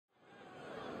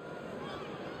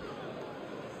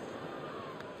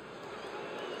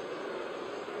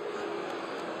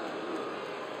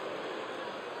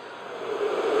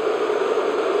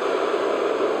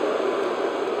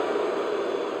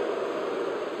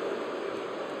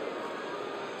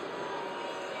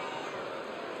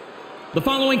The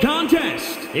following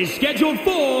contest is scheduled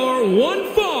for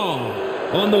one fall.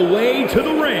 On the way to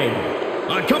the ring,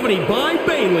 accompanied by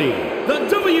Bailey, the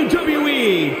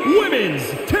WWE Women's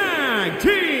Tag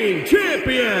Team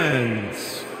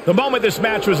Champions. The moment this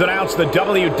match was announced, the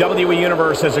WWE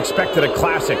Universe has expected a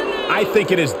classic. I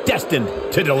think it is destined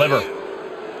to deliver.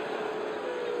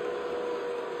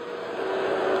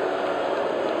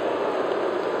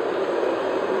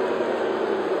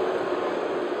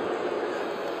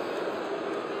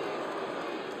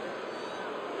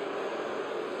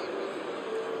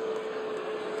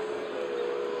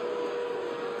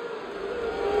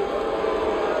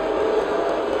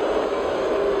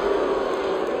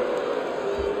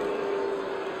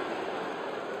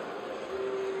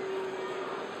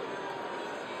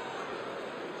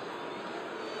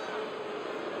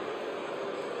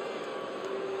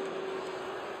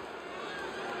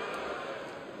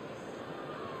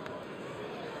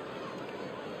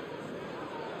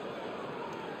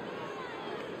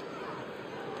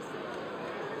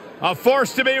 A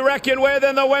force to be reckoned with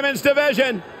in the women's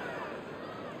division.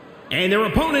 And their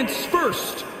opponents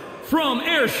first, from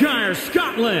Ayrshire,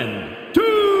 Scotland,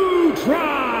 Doudrop.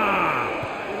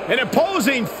 An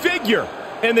imposing figure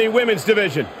in the women's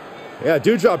division. Yeah,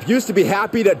 Doudrop used to be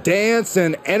happy to dance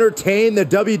and entertain the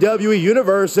WWE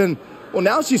Universe, and well,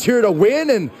 now she's here to win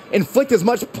and inflict as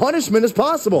much punishment as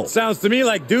possible. Sounds to me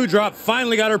like Doudrop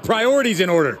finally got her priorities in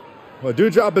order. Well,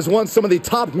 Doudrop has won some of the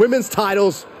top women's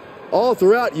titles all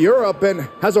throughout Europe and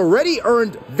has already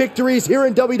earned victories here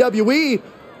in WWE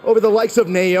over the likes of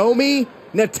Naomi,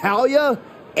 Natalya,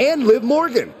 and Liv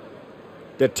Morgan.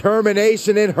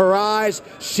 Determination in her eyes,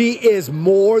 she is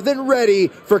more than ready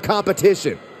for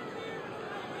competition.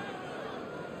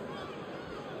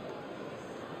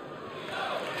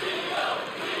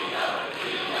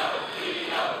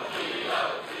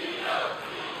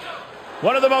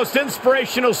 One of the most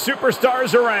inspirational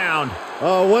superstars around.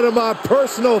 One of my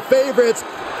personal favorites,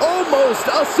 almost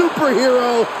a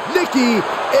superhero, Nikki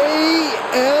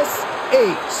A.S.H.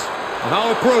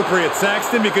 How appropriate,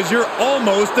 Saxton, because you're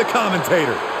almost a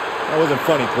commentator. That wasn't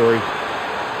funny, Corey.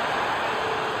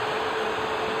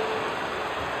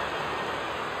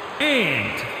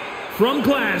 And from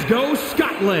Glasgow,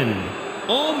 Scotland,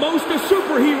 almost a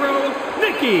superhero,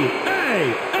 Nikki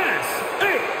A.S.H.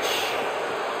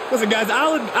 Listen, guys,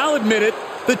 I'll admit it.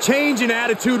 The change in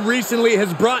attitude recently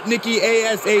has brought Nikki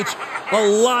A.S.H. a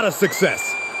lot of success.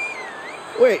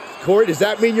 Wait, Corey, does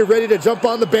that mean you're ready to jump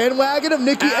on the bandwagon of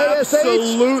Nikki A.S.H.?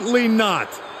 Absolutely not.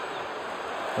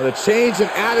 Well, the change in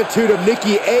attitude of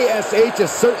Nikki A.S.H.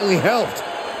 has certainly helped.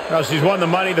 Well, she's won the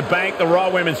Money in the Bank, the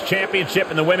Raw Women's Championship,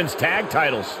 and the Women's Tag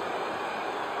titles.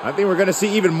 I think we're going to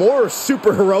see even more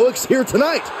super heroics here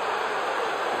tonight.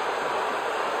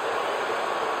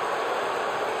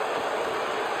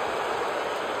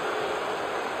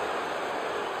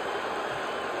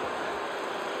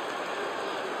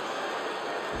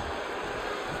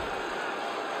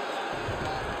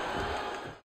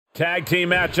 Tag team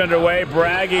match underway.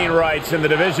 Bragging rights in the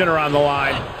division are on the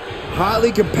line.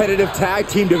 Highly competitive tag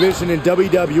team division in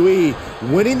WWE.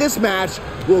 Winning this match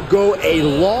will go a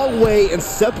long way in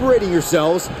separating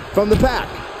yourselves from the pack.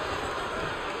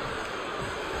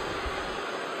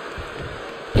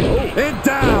 And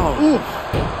down. Ooh.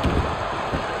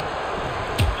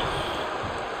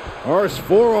 Harsh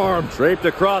forearm draped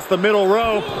across the middle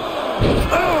rope.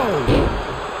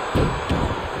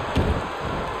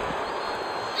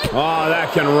 Oh,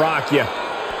 that can rock you.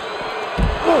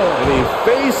 And a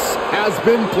face has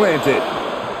been planted.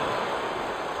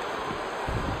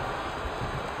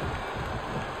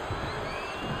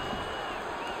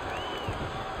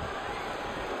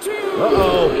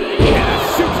 Uh-oh. And a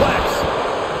suplex.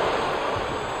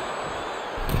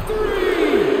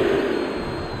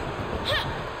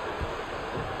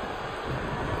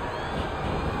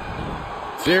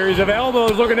 3. Series of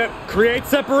elbows looking to create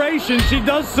separation. She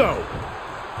does so.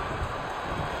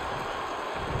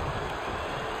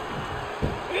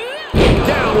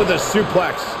 With a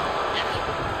suplex.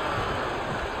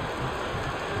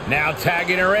 Now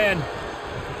tagging her in.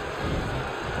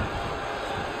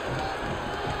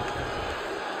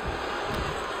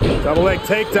 Double leg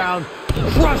takedown.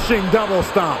 Crushing double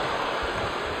stomp.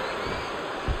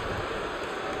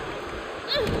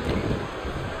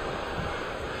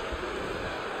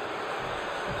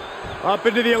 Up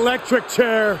into the electric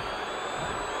chair.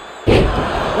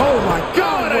 Oh my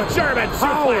God! What a German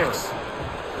suplex.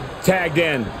 Tagged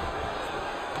in.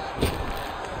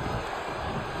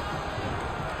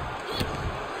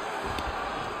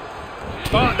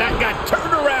 Oh, that got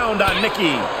turned around on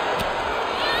Nikki.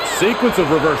 Sequence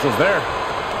of reversals there.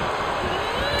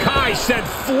 Kai sent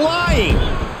flying.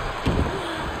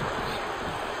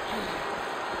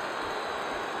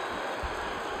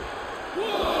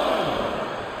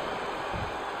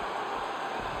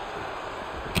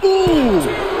 Ooh!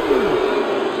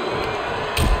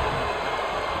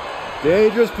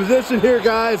 Dangerous position here,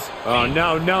 guys. Oh,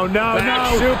 no, no, no,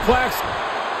 no. Suplex.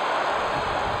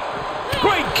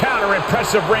 Great counter.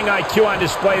 Impressive ring IQ on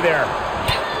display there.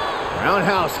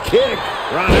 Roundhouse kick.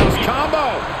 Roundhouse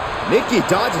combo. Nikki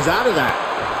dodges out of that.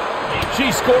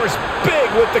 She scores big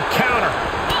with the counter.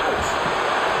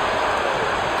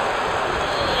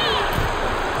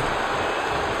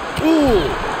 Ooh!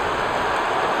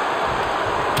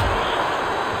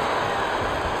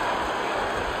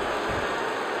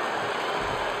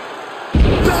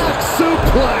 Back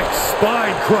suplex.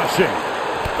 Spine crushing.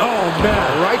 Oh,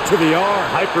 man, right to the arm.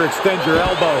 Hyperextend your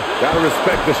elbow. Gotta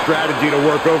respect the strategy to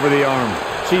work over the arm.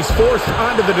 She's forced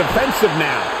onto the defensive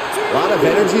now. A lot of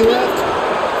energy left.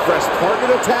 Fresh partner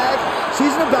to tag.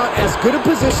 She's in about as good a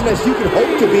position as you can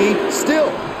hope to be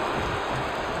still.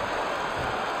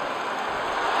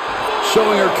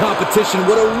 Showing her competition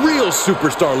what a real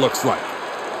superstar looks like.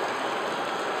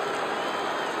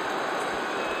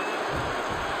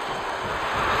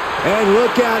 And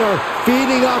look at her,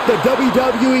 feeding off the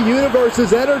WWE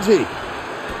Universe's energy.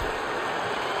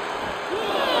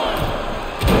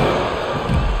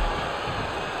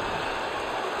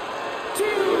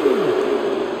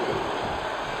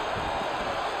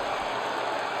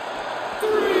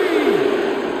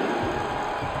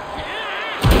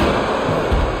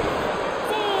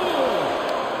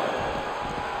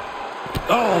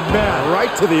 Oh, man,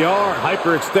 right to the arm.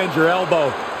 Hyperextend your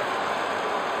elbow.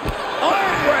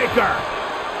 Armbreaker.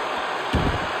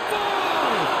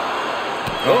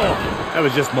 Oh, that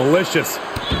was just malicious.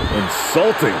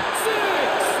 Insulting.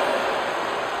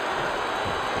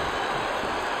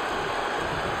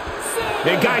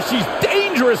 And guys, she's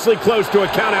dangerously close to a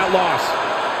count-out loss.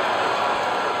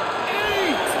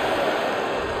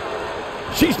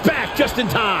 8. She's back just in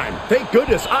time. Thank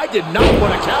goodness I did not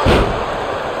want to counter.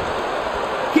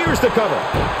 Here's the cover.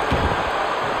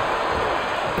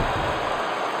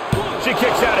 She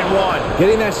kicks out in 1.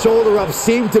 Getting that shoulder up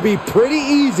seemed to be pretty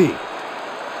easy.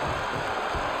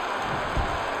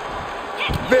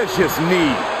 Vicious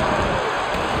knee.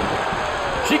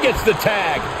 She gets the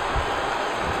tag.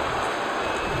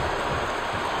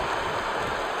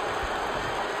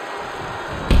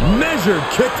 Measured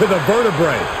kick to the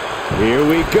vertebrae. Here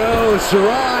we go,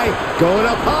 Shirai going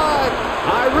up high.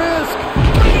 High risk.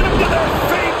 Bringing him to their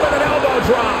feet with an elbow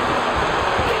drop.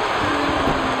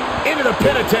 Into the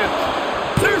pin attempt.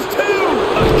 There's 2. A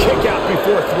kick out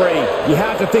before 3. You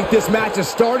have to think this match is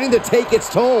starting to take its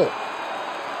toll.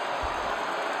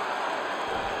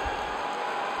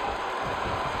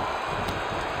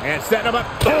 And setting him up.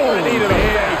 Oh, knee to the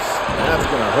face. That's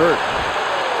going to hurt.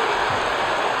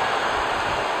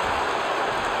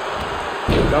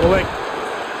 Double link.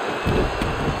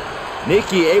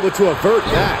 Nikki able to avert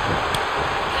that.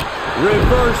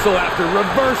 Reversal after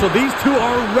reversal. These two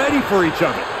are ready for each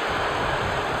other.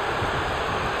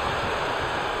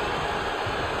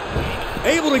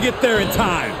 Able to get there in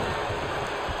time.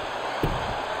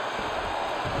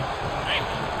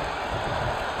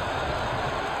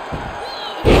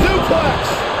 Suplex.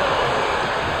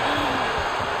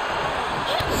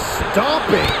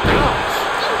 Stomping. Ouch.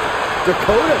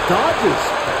 Dakota dodges.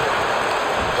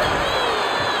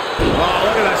 Oh,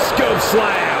 look at that scoop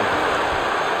slam.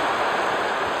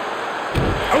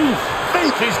 Oof.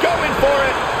 She's going for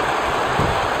it.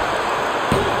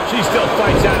 She still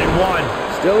fights out in 1.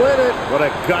 Still in it. What a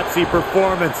gutsy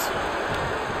performance.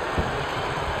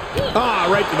 Ah,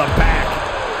 right to the back.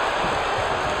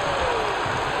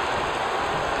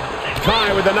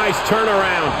 Kai with a nice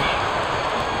turnaround.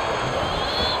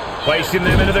 Placing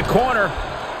them into the corner.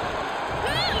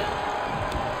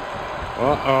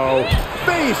 Uh-oh.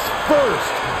 Face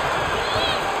first.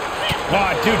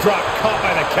 Oh, Doudrop caught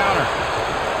by the counter.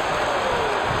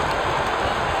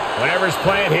 Whatever's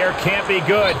playing here can't be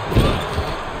good.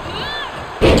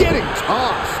 Getting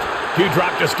tossed.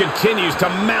 Doudrop just continues to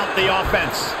mount the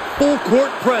offense. Full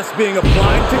court press being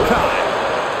applied to Kai.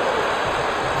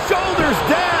 Shoulders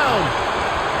down.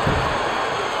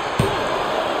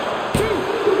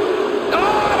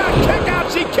 Oh, and a kick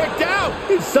out. She kicked out.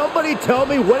 Can somebody tell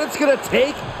me what it's going to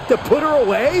take to put her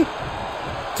away?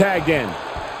 Tagged in.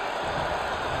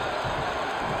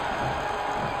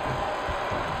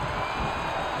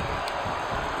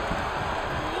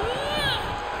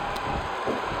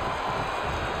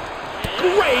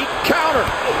 Great counter.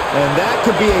 And that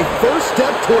could be a first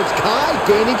step towards Kai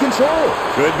gaining control.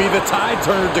 Could be the tide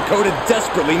turner Dakota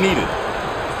desperately needed.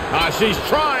 She's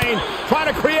trying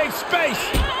to create space.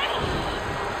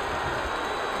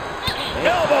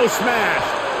 Elbow smash.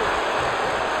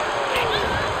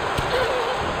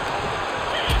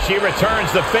 She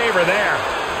returns the favor there.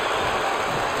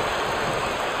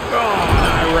 Oh, an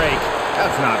eye rake.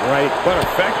 That's not right, but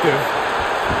effective.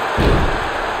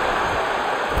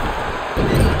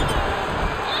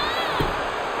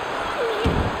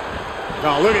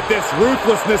 Oh, look at this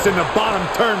ruthlessness in the bottom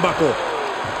turnbuckle.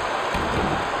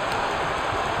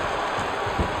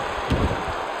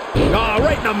 Oh,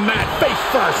 right in the mat, face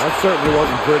first. That certainly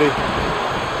wasn't pretty.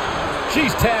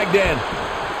 She's tagged in.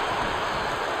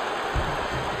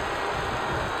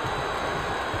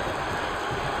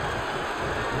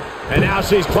 And now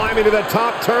she's climbing to the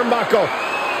top turnbuckle.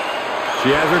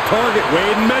 She has her target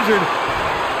weighed and measured.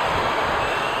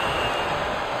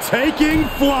 Taking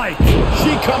flight.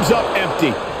 She comes up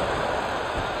empty.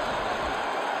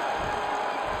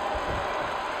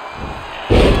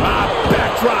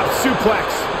 Backdrop suplex.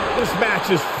 This match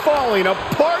is falling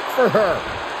apart for her.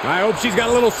 I hope she's got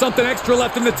a little something extra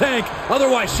left in the tank.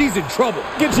 Otherwise, she's in trouble.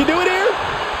 Can she do it here?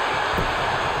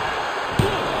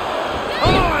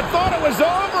 Oh, I thought it was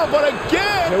over, but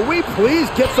again. Can we please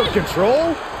get some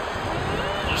control?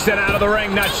 Sent out of the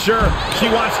ring, not sure she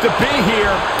wants to be here.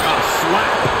 A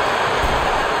slap.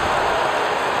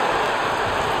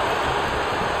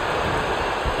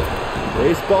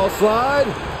 Baseball slide.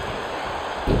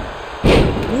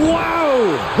 Wow!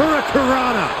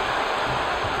 Hurricanrana.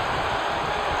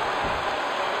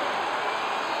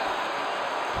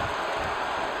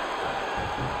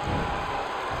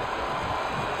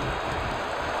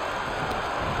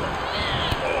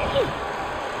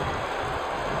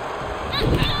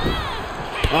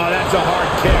 Oh, that's a hard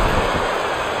kick.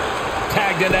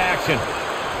 Tagged into action.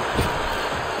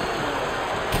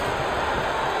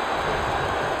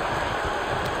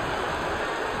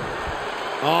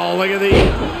 Oh, look at the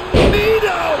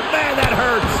Nito! Man, that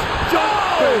hurts.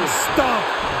 Jumping stomp.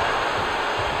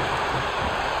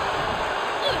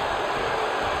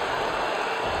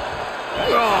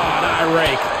 Oh, an eye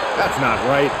rake. That's not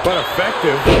right, but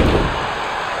effective.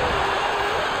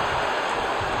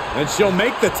 And she'll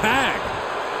make the tag.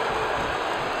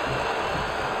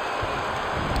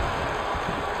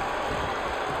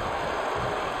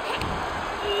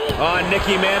 Oh,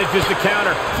 Nikki manages to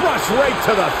counter. Thrust right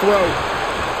to the throat.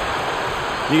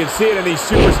 You can see it in these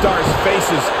superstars'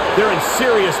 faces. They're in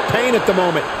serious pain at the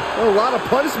moment. A lot of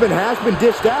punishment has been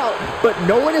dished out, but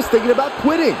no one is thinking about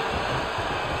quitting.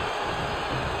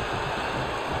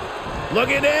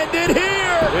 Looking to end it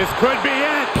here. This could be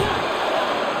it.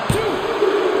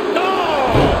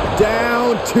 Oh!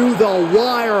 Down to the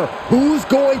wire. Who's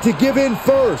going to give in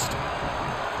first?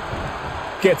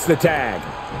 Gets the tag.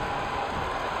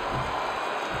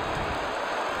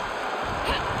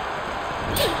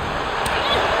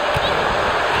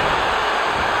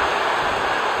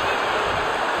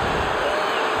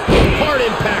 Hard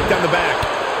impact on the back.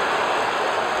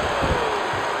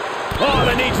 Oh,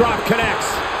 the knee drop connects.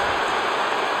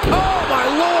 Oh, my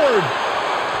Lord.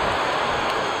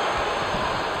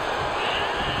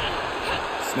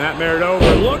 Snapmared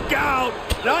over. Look out.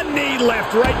 A knee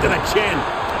left right to the chin.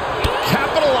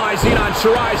 Capitalizing on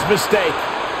Shirai's mistake.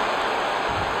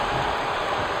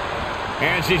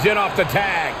 And she's in off the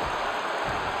tag.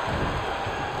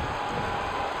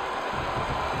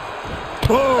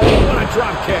 Oh, what a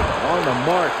drop kick. On the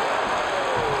mark.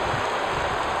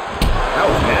 That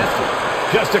was nasty.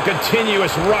 Just a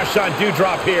continuous rush on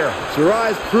Doudrop here.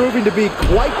 Shirai's proving to be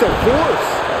quite the force.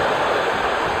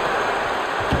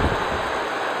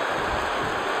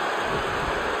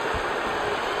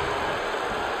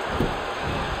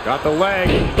 Got the leg.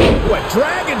 What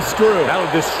dragon screw.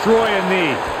 That'll destroy a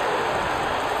knee.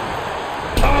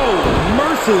 Oh,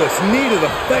 Merciless knee to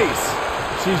the face.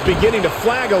 she's beginning to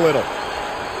flag a little.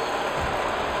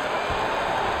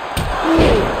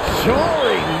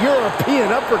 Jarring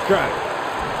European uppercut.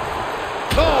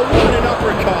 Oh, what an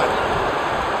uppercut.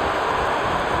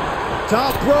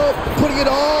 Top rope, putting it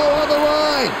all on the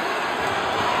line.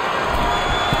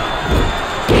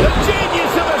 The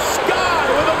genius of the sky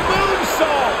with a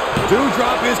moonsault.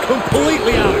 Doudrop is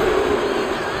completely out.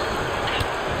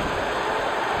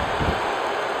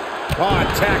 Oh,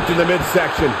 attacked in the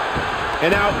midsection.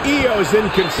 And now Io's in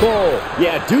control.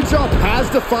 Yeah, Doudrop has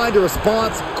to find a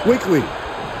response quickly.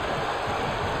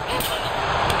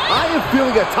 I am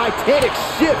feeling a titanic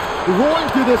ship roaring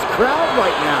through this crowd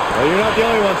right now. Well, you're not the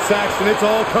only one, Saxton. It's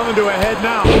all coming to a head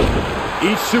now.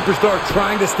 Each superstar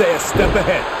trying to stay a step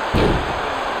ahead.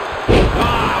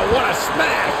 Ah, what a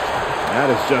smash. That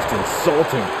is just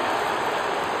insulting.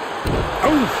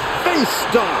 Oh, face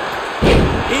stop.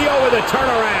 Io with a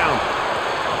turnaround.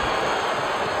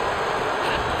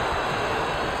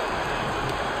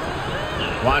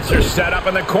 Wants her set up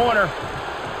in the corner.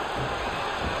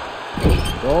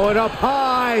 Going up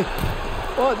high.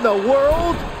 What in the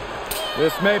world?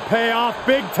 This may pay off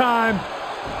big time,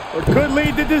 or could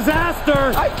lead to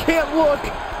disaster. I can't look.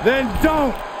 Then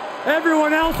don't.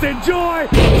 Everyone else enjoy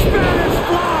Spanish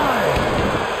Fly.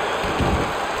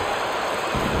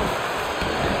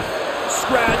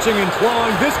 Scratching and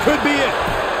clawing. This could be it.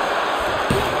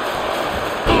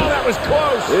 Oh, that was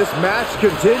close. This match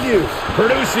continues.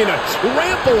 Producing a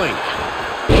trampling.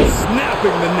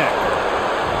 Snapping the neck.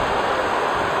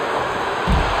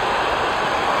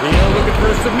 Io looking for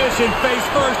a submission, face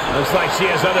first. Looks like she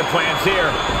has other plans here.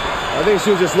 I think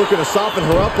she was just looking to soften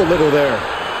her up a little there.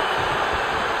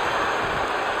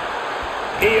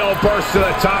 Io bursts to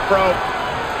the top rope.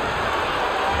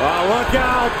 Oh, look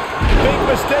out. Big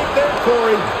mistake there,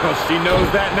 Corey. Well, she knows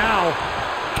that now.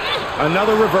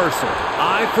 Another reversal.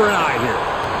 Eye for an eye here.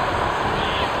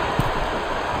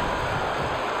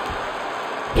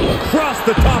 Across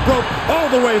the top rope, all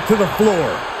the way to the floor.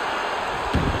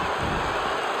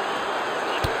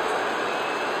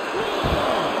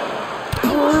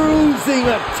 Bruising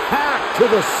attack to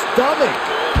the stomach.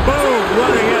 Boom,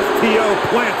 running STO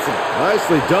plants him.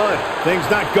 Nicely done. Things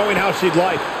not going how she'd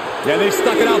like. Yeah, they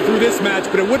stuck it out through this match,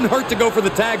 but it wouldn't hurt to go for the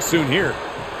tag soon here.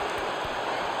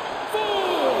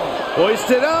 Hoist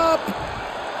it up.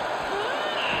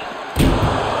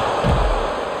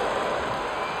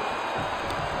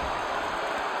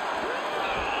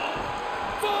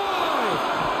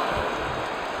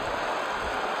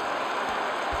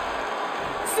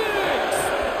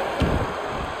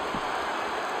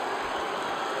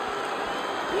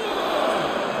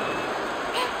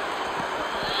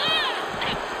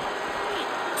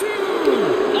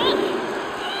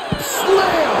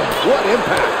 What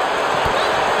impact!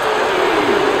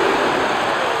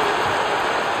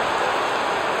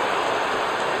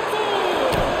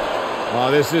 Oh,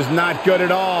 this is not good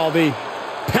at all. The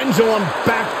pendulum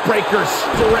backbreaker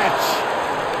stretch.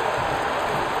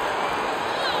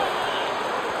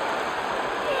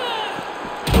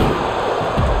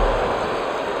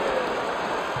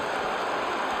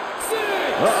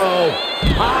 Uh-oh.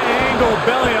 High angle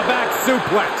belly to back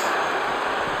suplex.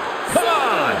 Come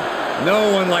on!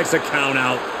 No one likes a count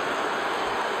out.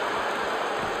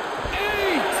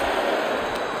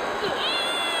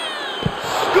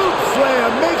 Scoop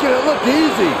slam, making it look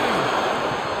easy.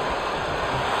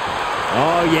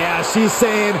 Oh yeah, she's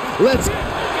saying, let's...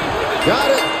 Got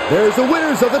it. There's the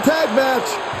winners of the tag match.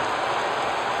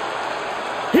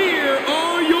 Here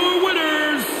are your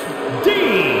winners,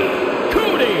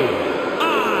 Cody,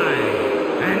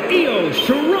 and Io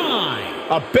Shirai.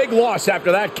 A big loss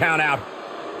after that count out.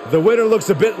 The winner looks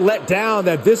a bit let down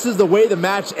that this is the way the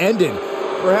match ended.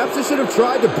 Perhaps they should have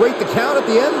tried to break the count at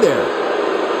the end there.